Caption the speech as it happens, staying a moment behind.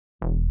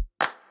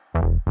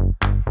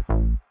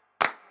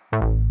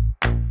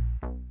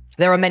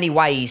There are many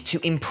ways to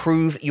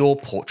improve your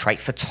portrait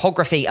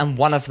photography, and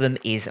one of them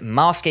is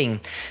masking.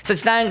 So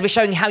today I'm going to be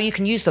showing you how you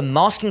can use the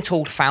masking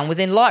tool found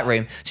within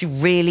Lightroom to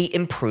really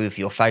improve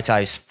your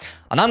photos.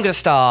 And I'm going to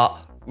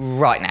start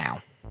right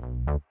now.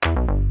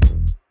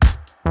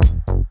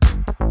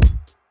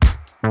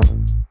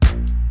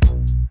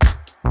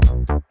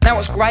 Now,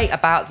 what's great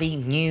about the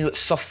new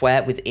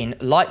software within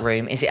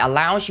Lightroom is it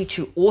allows you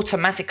to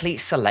automatically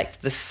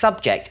select the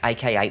subject,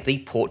 aka the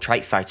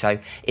portrait photo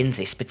in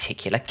this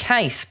particular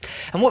case.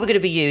 And what we're going to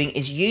be doing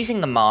is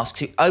using the mask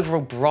to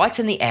overall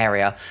brighten the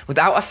area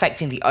without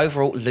affecting the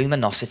overall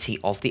luminosity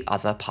of the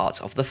other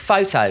parts of the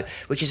photo,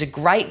 which is a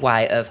great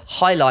way of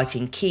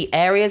highlighting key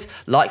areas,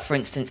 like for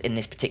instance in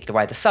this particular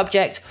way the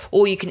subject,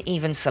 or you can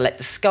even select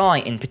the sky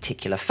in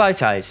particular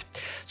photos.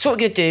 So what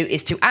we're going to do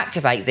is to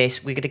activate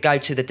this, we're going to go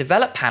to the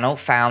develop panel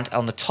found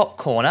on the top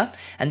corner,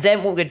 and then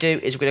what we're going to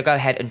do is we're going to go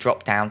ahead and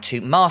drop down to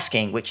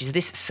masking, which is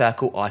this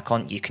circle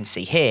icon you can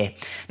see here.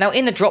 Now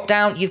in the drop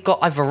down you've got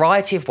a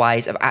variety of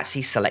ways of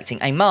actually selecting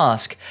a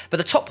mask, but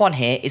the top one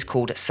here is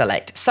called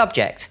select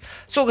subject.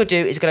 So what we're going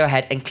to do is go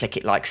ahead and click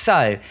it like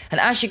so, and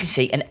as you can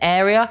see an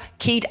area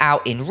keyed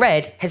out in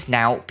red has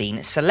now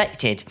been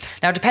selected.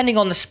 Now depending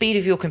on the speed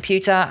of your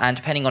computer and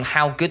depending on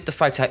how good the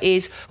photo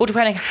is, or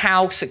depending on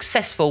how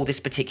successful this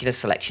particular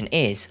selection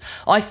is,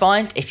 I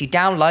find if you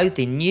download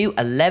the new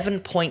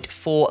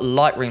 11.4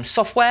 Lightroom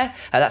software,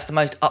 that's the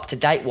most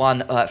up-to-date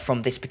one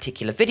from this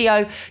particular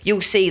video,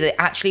 you'll see that it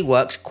actually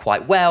works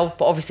quite well,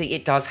 but obviously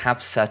it does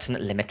have certain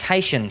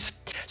limitations.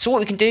 So what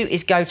we can do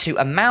is go to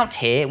amount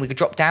here, and we can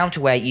drop down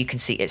to where you can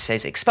see it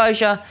says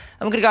exposure,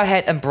 and we're going to go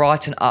ahead and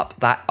brighten up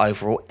that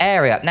overall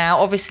area. Now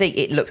obviously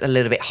it looks a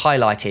little bit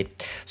highlighted,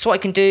 so what I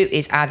can do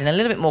is add in a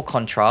little bit more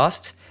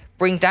contrast,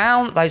 bring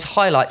down those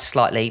highlights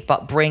slightly,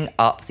 but bring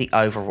up the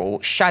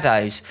overall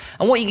shadows.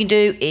 And what you can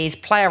do is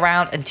play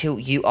around until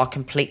you are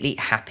completely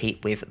happy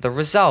with the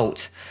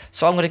result.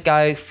 So I'm going to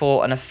go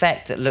for an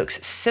effect that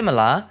looks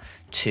similar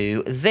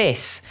to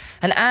this.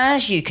 And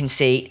as you can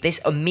see, this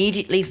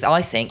immediately,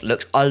 I think,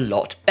 looks a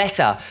lot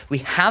better. We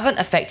haven't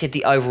affected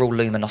the overall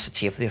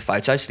luminosity of the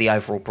photo, so the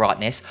overall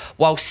brightness,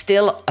 while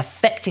still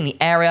affecting the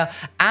area,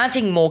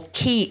 adding more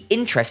key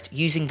interest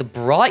using the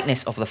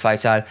brightness of the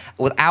photo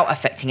without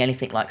affecting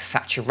anything like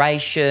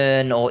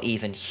saturation or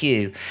even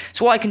hue.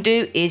 So what I can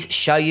do is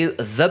show you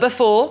the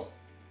before,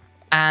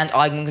 and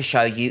I'm going to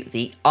show you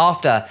the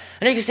after.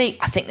 And you can see,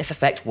 I think this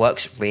effect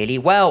works really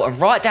well. And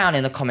write down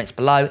in the comments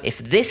below if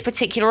this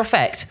particular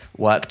effect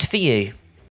worked for you.